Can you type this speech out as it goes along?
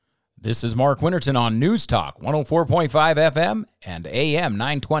This is Mark Winterton on News Talk 104.5 FM and AM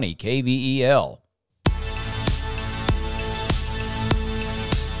 920 KVEL.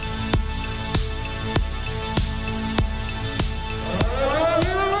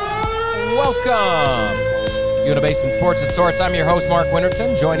 Welcome, Una Basin Sports at Sorts. I'm your host, Mark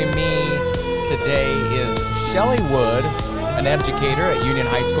Winterton. Joining me today is Shelly Wood, an educator at Union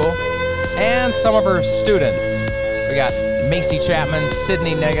High School, and some of her students. We got Macy Chapman,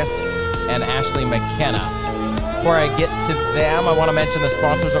 Sydney Negus, and Ashley McKenna. Before I get to them, I want to mention the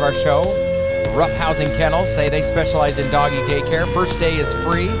sponsors of our show. Rough Housing Kennels say they specialize in doggy daycare. First day is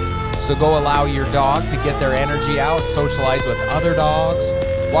free, so go allow your dog to get their energy out, socialize with other dogs,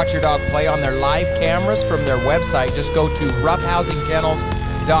 watch your dog play on their live cameras from their website. Just go to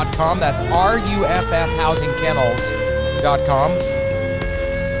roughhousingkennels.com. That's RUFFhousingkennels.com.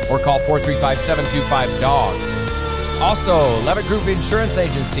 Or call 435-725-DOGS. Also, Levitt Group Insurance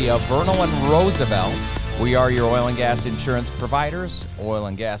Agency of Vernal and Roosevelt. We are your oil and gas insurance providers. Oil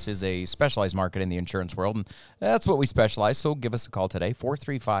and gas is a specialized market in the insurance world, and that's what we specialize. So give us a call today,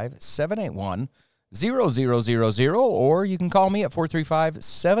 435-781-0000, or you can call me at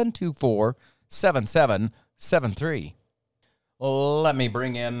 435-724-7773. Let me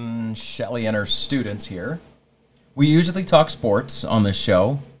bring in Shelly and her students here. We usually talk sports on this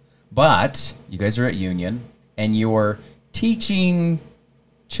show, but you guys are at Union, and you're teaching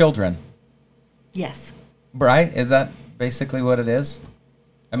children. Yes. Right? Is that basically what it is?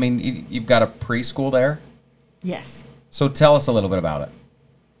 I mean, you've got a preschool there? Yes. So tell us a little bit about it.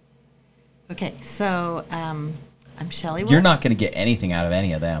 Okay, so I'm Shelly Wood. You're not going to get anything out of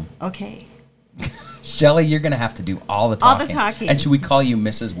any of them. Okay. Shelly, you're going to have to do all the talking. All the talking. And should we call you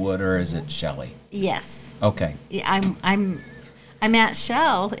Mrs. Wood, or is it Shelly? Yes. Okay. Yeah, I'm at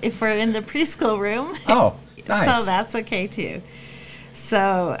Shell if we're in the preschool room. Oh, nice. So that's okay too.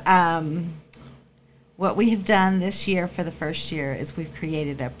 So what we have done this year for the first year is we've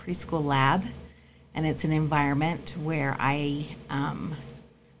created a preschool lab, and it's an environment where I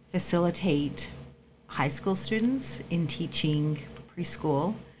facilitate high school students in teaching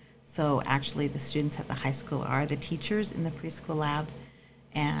preschool. So actually the students at the high school are the teachers in the preschool lab,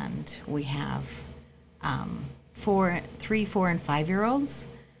 and we have 3, 4, and 5-year-olds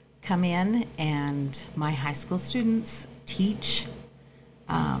come in, and my high school students teach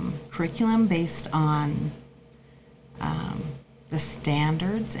curriculum based on the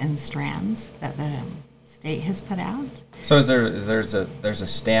standards and strands that the state has put out. So there's a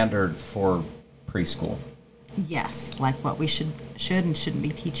standard for preschool? Yes, like what we should and shouldn't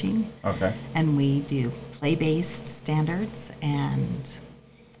be teaching. Okay. And we do play-based standards, and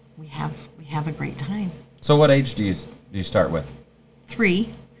we have a great time. So what age do you start with?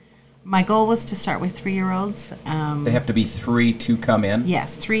 3. My goal was to start with 3-year-olds. They have to be 3 to come in?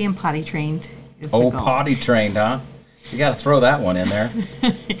 Yes, 3 and potty trained is the goal. Oh, potty trained, huh? You got to throw that one in there.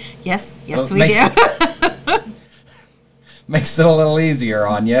 Yes, we do. Makes it a little easier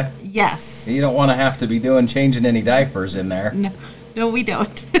on you. Yes. You don't want to have to be changing any diapers in there. No, we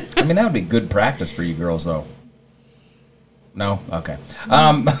don't. I mean, that would be good practice for you girls, though. No? Okay.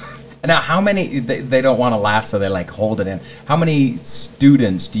 Now, how many, they don't want to laugh, so they hold it in. How many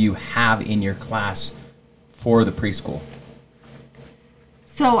students do you have in your class for the preschool?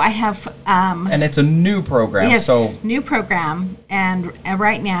 So I have... and it's a new program, yes, so... new program. And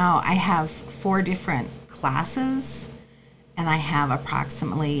right now I have 4 different classes, and I have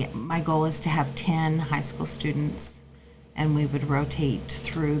approximately, my goal is to have 10 high school students, and we would rotate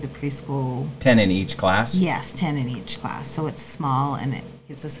through the preschool. 10 in each class? Yes, 10 in each class. So it's small, and it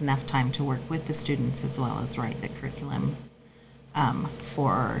gives us enough time to work with the students as well as write the curriculum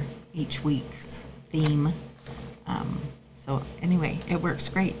for each week's theme. So anyway, it works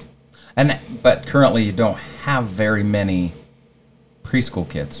great. But currently you don't have very many preschool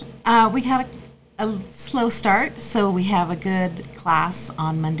kids. We had a slow start, so we have a good class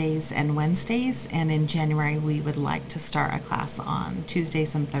on Mondays and Wednesdays, and in January we would like to start a class on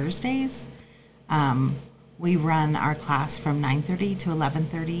Tuesdays and Thursdays. We run our class from 9:30 to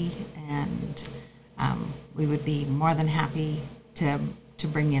 11:30, and we would be more than happy to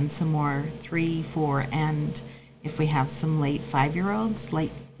bring in some more 3, 4, and if we have some late 5-year-olds,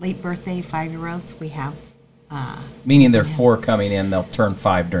 late birthday 5-year-olds, we have. Meaning there are 4 coming in, they'll turn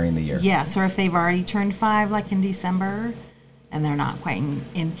 5 during the year. Yes, or if they've already turned 5, like in December, and they're not quite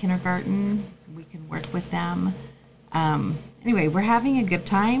in kindergarten, we can work with them. Anyway, we're having a good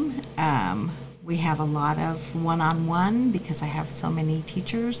time. We have a lot of one-on-one because I have so many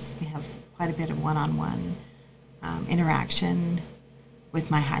teachers. We have quite a bit of one-on-one interaction with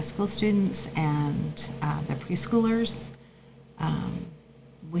my high school students and the preschoolers.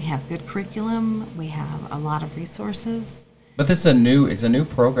 We have good curriculum. We have a lot of resources. But this is a new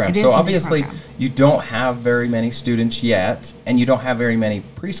program. It is So a new obviously program. you don't have very many students yet, and you don't have very many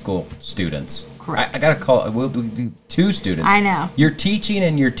preschool students. Correct. I got to call it, we'll do 2 students. I know. You're teaching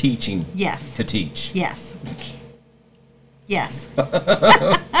and you're teaching Yes. to teach. Yes. Yes.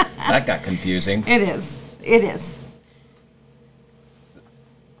 That got confusing. It is. It is.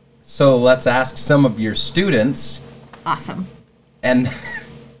 So let's ask some of your students, Awesome. and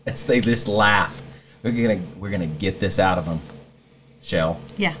as they just laugh, we're gonna get this out of them. Shell,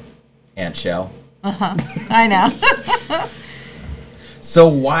 Yeah. Aunt Shell. I know. So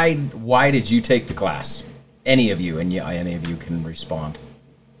why did you take the class? Any of you, and any of you can respond.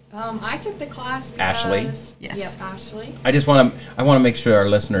 I took the class because... Ashley? Yes. Yep, Ashley. I want to make sure our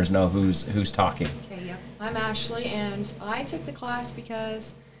listeners know who's talking. Okay, yep. I'm Ashley, and I took the class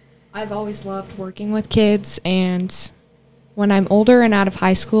because I've always loved working with kids, and when I'm older and out of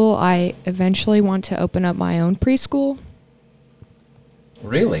high school, I eventually want to open up my own preschool.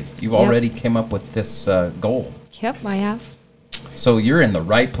 Really? You've Yep. already came up with this goal. Yep, I have. So you're in the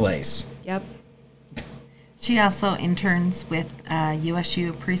right place. Yep. She also interns with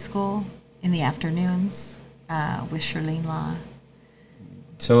USU Preschool in the afternoons with Charlene Law.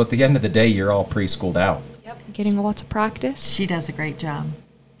 So at the end of the day, you're all preschooled out. Yep. Getting lots of practice. She does a great job.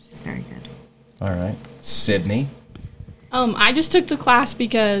 She's very good. All right. Sydney. I just took the class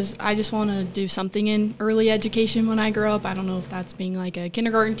because I just want to do something in early education when I grow up. I don't know if that's being like a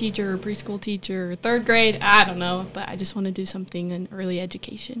kindergarten teacher or preschool teacher or 3rd grade. I don't know, but I just want to do something in early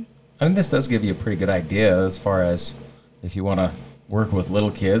education. I mean, this does give you a pretty good idea as far as if you want to work with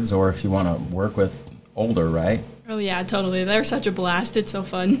little kids or if you want to work with older, right? Oh, yeah, totally. They're such a blast. It's so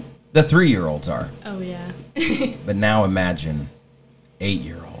fun. The 3-year-olds are. Oh, yeah. But now imagine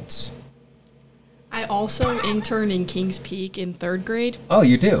 8-year-olds. I also intern in Kings Peak in 3rd grade. Oh,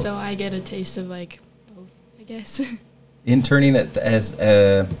 you do? So I get a taste of like both, I guess. Interning as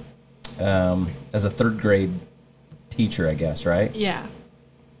a 3rd grade teacher, I guess, right? Yeah.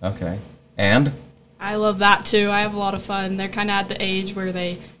 Okay. And? I love that too. I have a lot of fun. They're kind of at the age where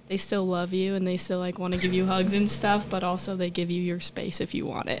they still love you and they still like want to give you hugs and stuff, but also they give you your space if you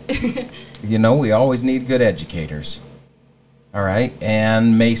want it. You know, we always need good educators. All right.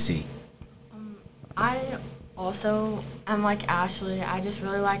 And Macy. I also am like Ashley. I just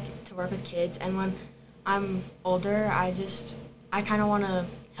really like to work with kids, and when I'm older, I kind of want to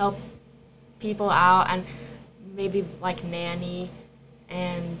help people out and maybe like nanny,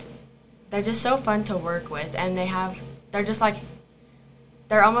 and they're just so fun to work with, and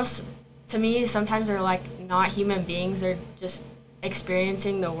they're almost, to me, sometimes they're like not human beings. They're just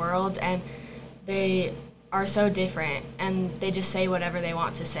experiencing the world, and they are so different, and they just say whatever they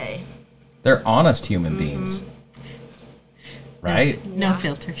want to say. They're honest human beings. Right? No Yeah.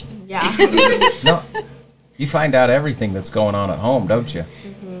 filters. Yeah. No. You find out everything that's going on at home, don't you?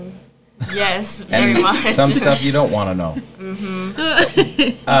 Yes, very And much. some stuff you don't want to know.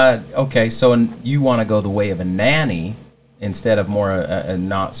 Okay, so you want to go the way of a nanny instead of more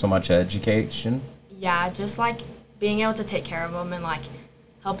not so much education. Yeah, just like being able to take care of them and like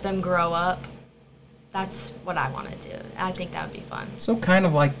help them grow up. That's what I want to do. I think that would be fun. So kind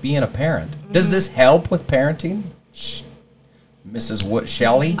of like being a parent. Does this help with parenting, Mrs.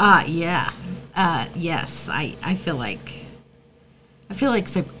 Shelly? Yeah. Yes. I feel like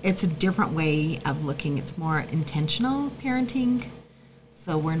it's a different way of looking. It's more intentional parenting.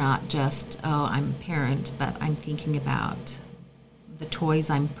 So we're not just, oh, I'm a parent, but I'm thinking about the toys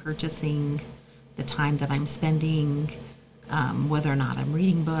I'm purchasing, the time that I'm spending, whether or not I'm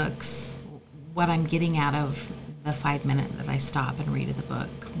reading books, what I'm getting out of the 5 minutes that I stop and read the book.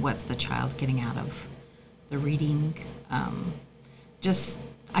 What's the child getting out of the reading?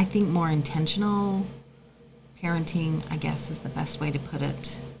 I think more intentional parenting, I guess, is the best way to put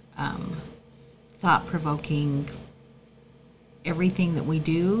it. Thought-provoking. Everything that we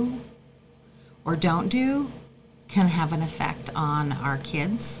do or don't do can have an effect on our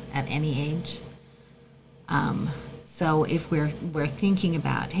kids at any age. So if we're thinking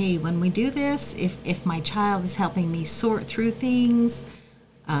about, hey, when we do this, if my child is helping me sort through things,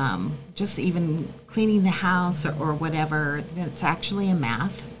 just even cleaning the house or whatever, then it's actually a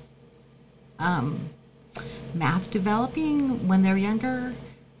math developing when they're younger,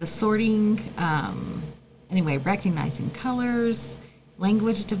 the sorting, anyway, recognizing colors,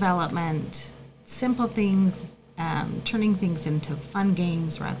 language development, simple things, turning things into fun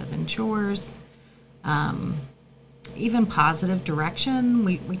games rather than chores. Even positive direction.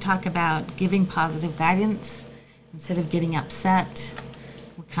 We talk about giving positive guidance instead of getting upset.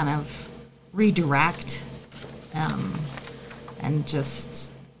 We kind of redirect and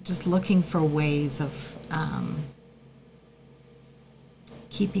just just looking for ways of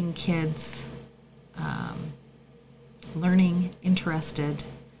keeping kids learning, interested,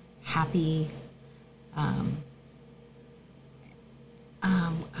 happy. I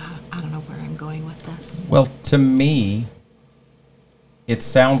don't know where I'm going with this. Well, to me, it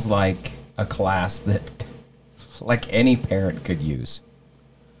sounds like a class that like any parent could use.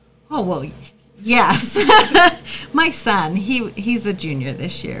 Oh, well, yes. My son, he's a junior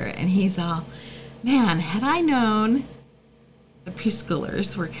this year, and he's all, man, had I known the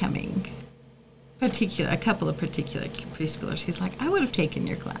preschoolers were coming, a couple of particular preschoolers, he's like, I would have taken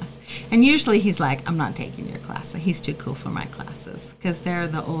your class. And usually he's like, I'm not taking your class. He's too cool for my classes, because they're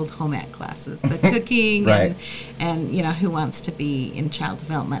the old home ec classes, the cooking Right. and who wants to be in child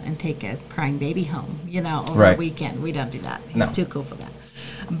development and take a crying baby home, over Right. a weekend. We don't do that. He's No. too cool for that.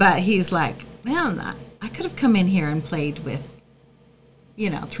 But he's like, man, I could have come in here and played with,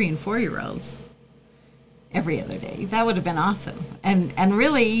 3 and 4 year olds every other day. That would have been awesome. And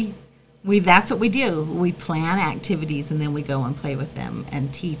really, that's what we do. We plan activities, and then we go and play with them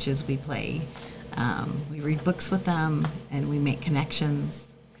and teach as we play. We read books with them, and we make connections,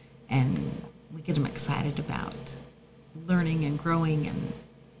 and we get them excited about learning and growing and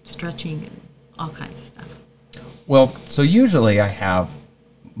stretching and all kinds of stuff. Well, so usually I have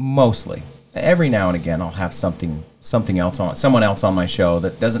mostly every now and again I'll have something else on someone else on my show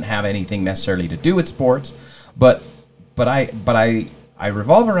that doesn't have anything necessarily to do with sports, but I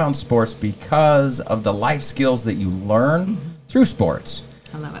revolve around sports because of the life skills that you learn through sports.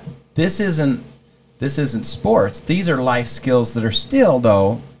 I love it. This isn't sports. These are life skills that are still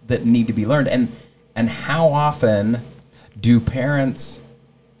though that need to be learned. And how often do parents,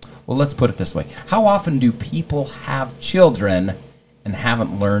 well, let's put it this way. How often do people have children and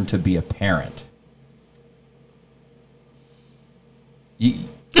haven't learned to be a parent?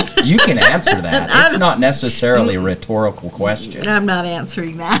 You can answer that. It's not necessarily a rhetorical question. I'm not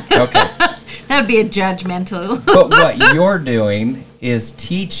answering that. Okay. That'd be a judgmental. But what you're doing is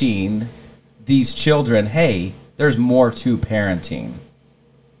teaching these children, hey, there's more to parenting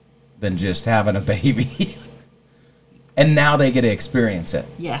than just having a baby. And now they get to experience it.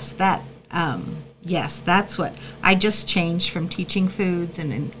 Yes, that's what I just changed from teaching foods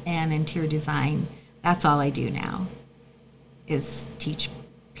and interior design. That's all I do now, is teach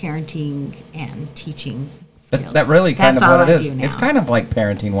parenting and teaching skills. That really kind That's of all what it I is. do now. It's kind of like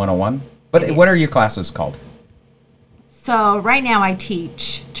Parenting 101. But It what are is. your classes called? So right now I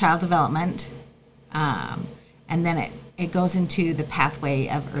teach child development, and then it goes into the pathway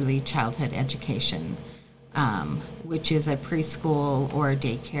of early childhood education, which is a preschool or a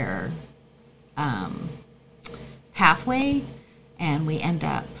daycare pathway, and we end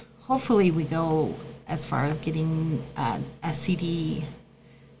up, hopefully we go as far as getting a CDA,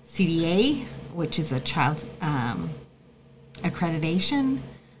 which is a child accreditation,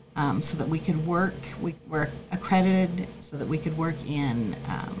 so that we could work. We're accredited so that we could work in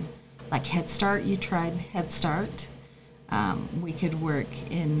like Head Start. You tried Head Start. We could work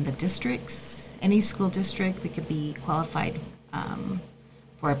in the districts, any school district. We could be qualified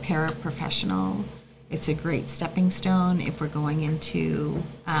for a paraprofessional. It's a great stepping stone if we're going into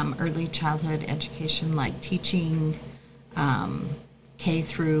early childhood education, like teaching K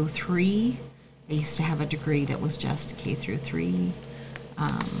through 3. They used to have a degree that was just K through 3.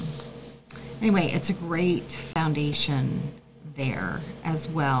 Anyway, it's a great foundation there, as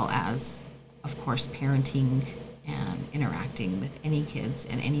well as, of course, parenting and interacting with any kids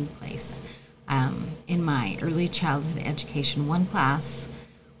in any place. In my early childhood education 1 class,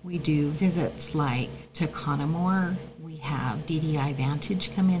 we do visits like to Connemore. We have DDI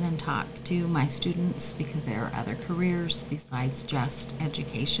Vantage come in and talk to my students because there are other careers besides just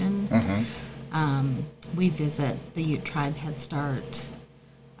education. We visit the Ute Tribe Head Start.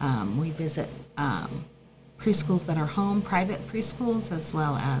 We visit preschools that are home, private preschools, as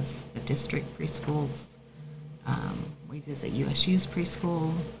well as the district preschools. We visit USU's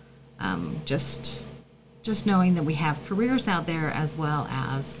preschool. Just knowing that we have careers out there, as well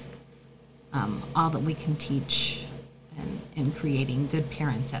as all that we can teach and creating good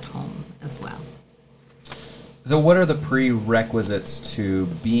parents at home as well. So what are the prerequisites to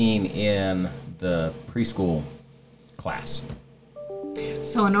being in the preschool class?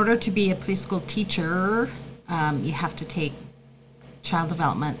 So in order to be a preschool teacher, you have to take child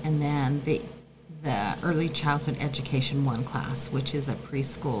development and then the early childhood education 1 class, which is a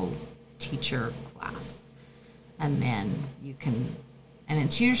preschool teacher class. And then you can, and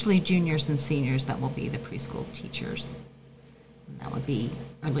it's usually juniors and seniors that will be the preschool teachers. And that would be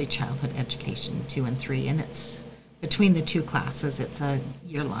early childhood education 2 and 3. And it's between the two classes, it's a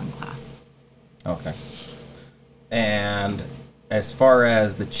year-long class. Okay. And as far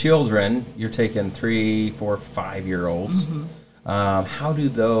as the children, you're taking 3, 4, 5-year-olds. How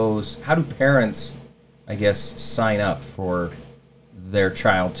do parents, I guess, sign up for their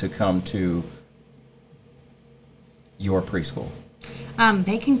child to come to your preschool?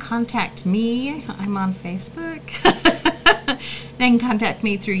 They can contact me. I'm on Facebook. They can contact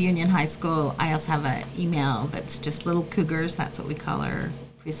me through Union High School. I also have an email that's just Little Cougars. That's what we call our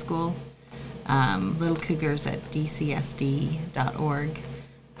preschool. Little Cougars at dcsd.org.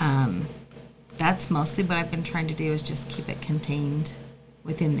 That's mostly what I've been trying to do, is just keep it contained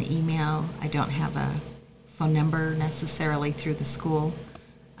within the email. I don't have a phone number necessarily through the school,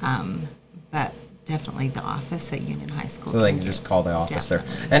 but definitely the office at Union High School. So they can just call the office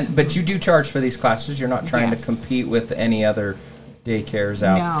definitely. But you do charge for these classes. You're not trying Yes. to compete with any other daycares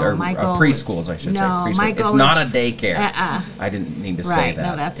out No, there, my goal preschools, is- I should no, say. my Preschool. It's goal not a is- daycare. I didn't mean to say Right, that.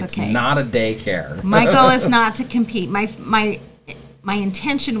 no, that's it's okay. not a daycare. My goal is not to compete. My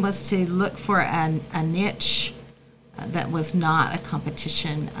intention was to look for a niche that was not a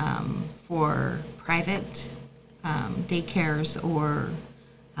competition for private daycares or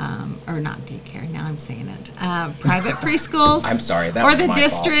not daycare. Now I'm saying it. Private preschools. I'm sorry, that or was the my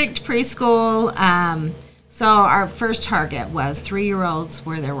district preschool. So our first target was 3-year-olds,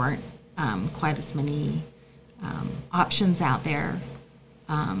 where there weren't quite as many options out there.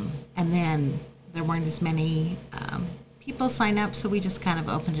 And then there weren't as many people sign up, so we just kind of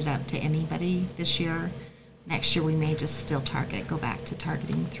opened it up to anybody this year. Next year we may just still go back to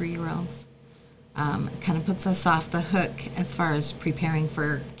targeting 3-year-olds. It kind of puts us off the hook as far as preparing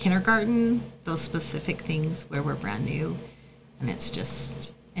for kindergarten, those specific things where we're brand new. And it's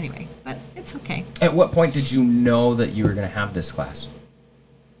just, anyway, but it's okay. At what point did you know that you were going to have this class?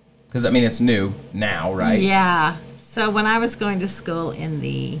 Because, I mean, it's new now, right? Yeah. So when I was going to school in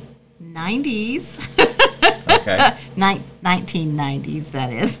the 90s, Okay. 1990s,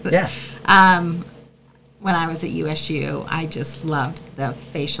 that is. Yeah. When I was at USU, I just loved the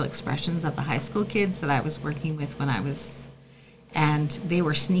facial expressions of the high school kids that I was working with and they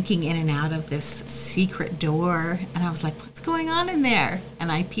were sneaking in and out of this secret door, and I was like, what's going on in there? And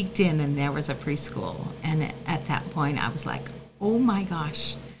I peeked in, and there was a preschool, and at that point, I was like, oh my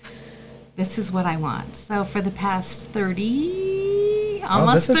gosh, this is what I want. So for the past 30,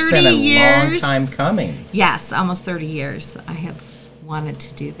 almost 30 this has been a years. long time coming. Yes, almost 30 years. I have wanted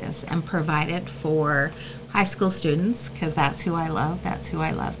to do this and provide it for high school students, because that's who I love. That's who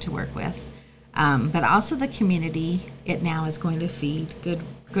I love to work with. But also the community. It now is going to feed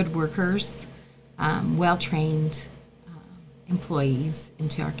good workers, well-trained employees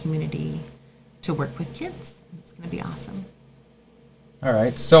into our community to work with kids. It's going to be awesome. All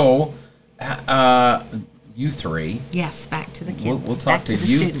right. So, you three. Yes, back to the kids. We'll talk back to the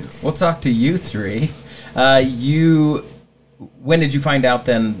you. students. We'll talk to you three. When did you find out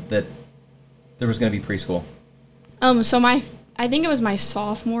then that there was going to be preschool? So I think it was my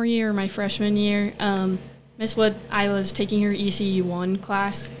sophomore year or my freshman year. Miss Wood, I was taking her ECU 1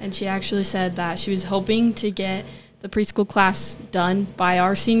 class, and she actually said that she was hoping to get the preschool class done by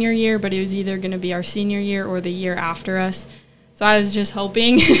our senior year, but it was either going to be our senior year or the year after us. So I was just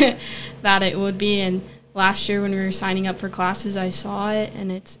hoping that it would be. And last year when we were signing up for classes, I saw it,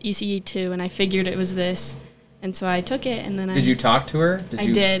 and it's ECU 2, and I figured it was this. And so I took it, and then Did you talk to her? I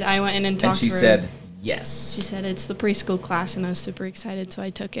did. I went in and talked to her. And she said yes. She said it's the preschool class, and I was super excited, so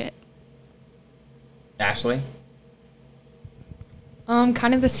I took it. Ashley?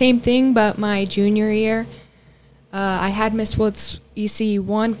 Kind of the same thing, but my junior year, I had Miss Wood's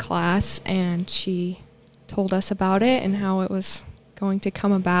EC1 class, and she told us about it and how it was going to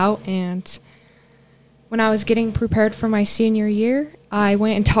come about. And when I was getting prepared for my senior year, I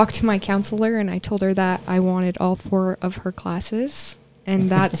went and talked to my counselor, and I told her that I wanted all 4 of her classes. And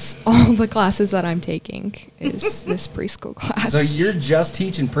that's all the classes that I'm taking is this preschool class. So you're just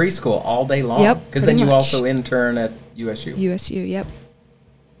teaching preschool all day long? Yep, Because then pretty you much. also intern at USU. USU, yep.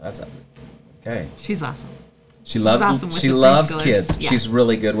 That's okay. She's awesome. She loves awesome with she the loves preschoolers. kids. Yeah. She's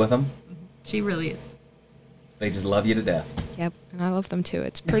really good with them. She really is. They just love you to death. Yep, and I love them too.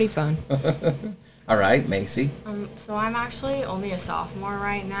 It's pretty fun. All right, Macy. So I'm actually only a sophomore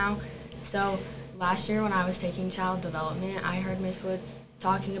right now. So last year when I was taking child development, I heard Miss Wood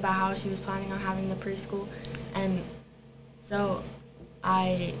talking about how she was planning on having the preschool. And so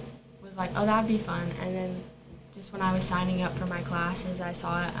I was like, oh, that'd be fun. And then just when I was signing up for my classes, I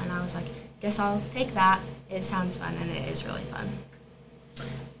saw it, and I was like, guess I'll take that. It sounds fun, and it is really fun.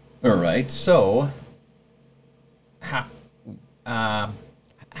 All right. So,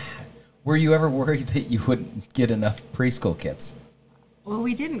 Were you ever worried that you wouldn't get enough preschool kids? Well,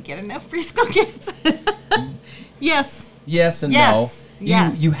 we didn't get enough preschool kids. Yes. Yes and Yes, no.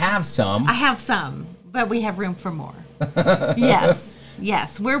 yes. You have some. I have some, but we have room for more. Yes.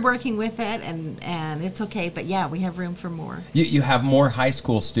 Yes. We're working with it, and it's okay. But yeah, we have room for more. You have more high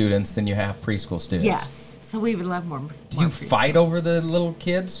school students than you have preschool students. Yes. So we would love more. Do you fight over the little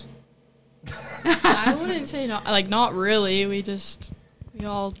kids? I wouldn't say not really. We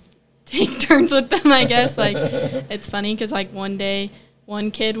all take turns with them, I guess. Like, it's funny because like one day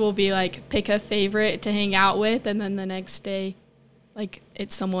one kid will be like pick a favorite to hang out with, and then the next day, like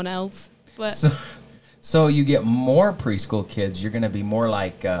it's someone else. But so you get more preschool kids. You're going to be more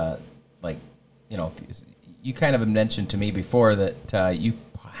like you kind of mentioned to me before that you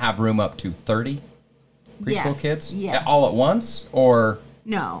have room up to 30 preschool kids. Yes. All at once, or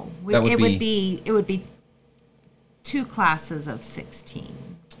No, That would it would be 2 classes of 16.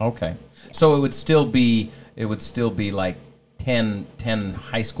 okay. So it would still be like 10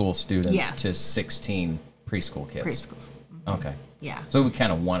 high school students Yes. to 16 preschool kids. Preschools. Okay. Yeah. So it would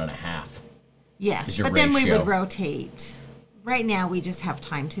kind of 1.5. Yes, is your but then we ratio. would rotate. Right now, we just have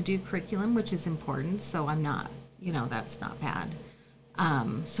time to do curriculum, which is important. So I'm not, that's not bad.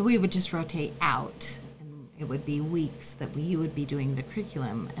 So we would just rotate out, and it would be weeks that you would be doing the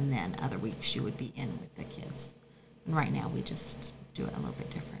curriculum, and then other weeks you would be in with the kids. And right now, we just do it a little bit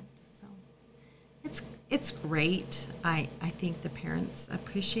different. So it's great. I think the parents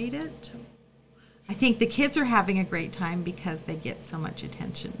appreciate it. I think the kids are having a great time because they get so much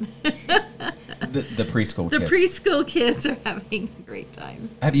attention. The preschool The kids. preschool kids are having a great time.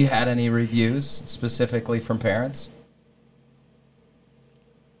 Have you had any reviews specifically from parents?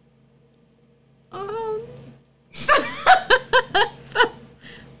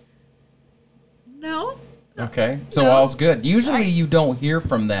 No? Okay. So No. all's good. Usually you don't hear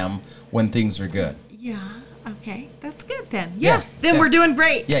from them when things are good. Yeah. Okay. That's good then. Yeah. Then yeah. we're doing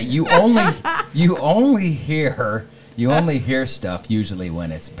great. Yeah, you only hear stuff usually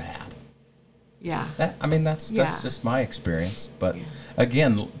when it's bad. Yeah. That's Yeah. just my experience. But Yeah.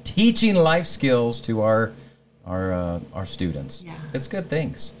 again, teaching life skills to our students. Yeah. It's good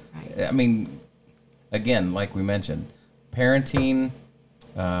things. Right. I mean, again, like we mentioned, parenting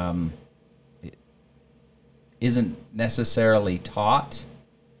isn't necessarily taught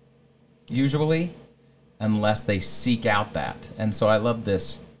usually unless they seek out that. And so I love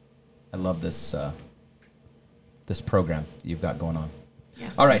this this program you've got going on.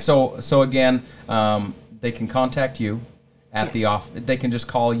 Yes. All right, so again, they can contact you at the Yes. They can just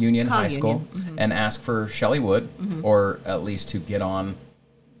call Union Call High School Union. and ask for Shelly Wood, or at least to get on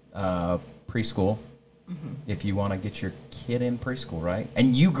preschool if you want to get your kid in preschool, right?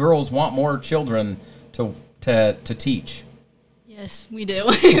 And you girls want more children to teach. yes, we do.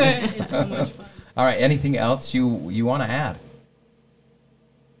 It's so much fun. All right, anything else you want to add?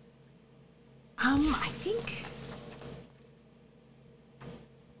 I think.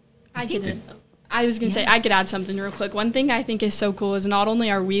 I was gonna say I could add something real quick. One thing I think is so cool is not only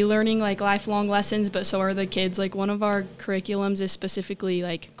are we learning like lifelong lessons, but so are the kids. Like one of our curriculums is specifically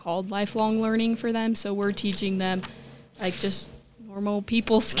like called lifelong learning for them. So we're teaching them like just normal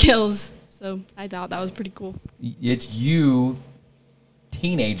people skills. So I thought that was pretty cool. It's you,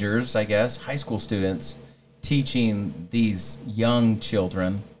 teenagers, I guess, high school students, teaching these young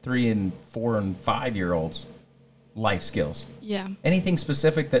children, 3 and 4 and 5 year olds, life skills. Yeah. Anything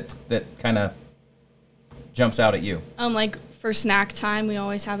specific that kind of jumps out at you? Like for snack time, we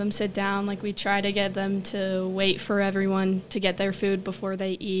always have them sit down. Like we try to get them to wait for everyone to get their food before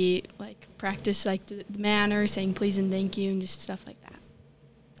they eat. Like practice like the manners, saying please and thank you, and just stuff like that.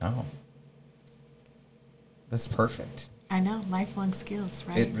 Oh, that's perfect. I know, lifelong skills,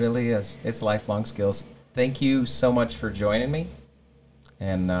 right? It really is. It's lifelong skills. Thank you so much for joining me,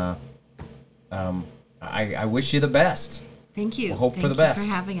 and I wish you the best. Thank you. We'll hope Thank for the you best.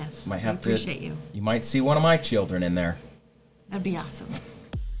 for having us. Might We have appreciate you. You might see one of my children in there. That'd be awesome.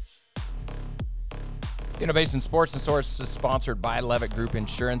 Innovation Sports and Source is sponsored by Levitt Group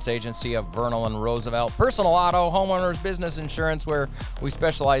Insurance Agency of Vernal and Roosevelt. Personal auto, homeowners, business insurance, where we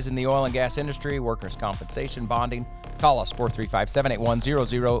specialize in the oil and gas industry, workers' compensation, bonding. Call us,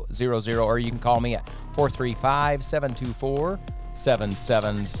 435-781-0000, or you can call me at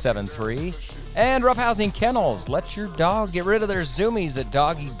 435-724-7773. And Rough Housing Kennels. Let your dog get rid of their zoomies at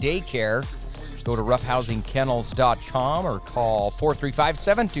Doggy Daycare. Go to roughhousingkennels.com or call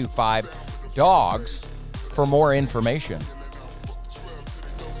 435-725-DOGS for more information.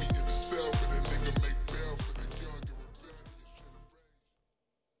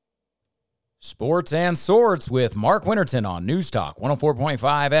 Sports and Sorts with Mark Winterton on News Talk 104.5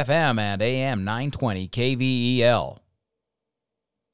 FM and AM 920 KVEL.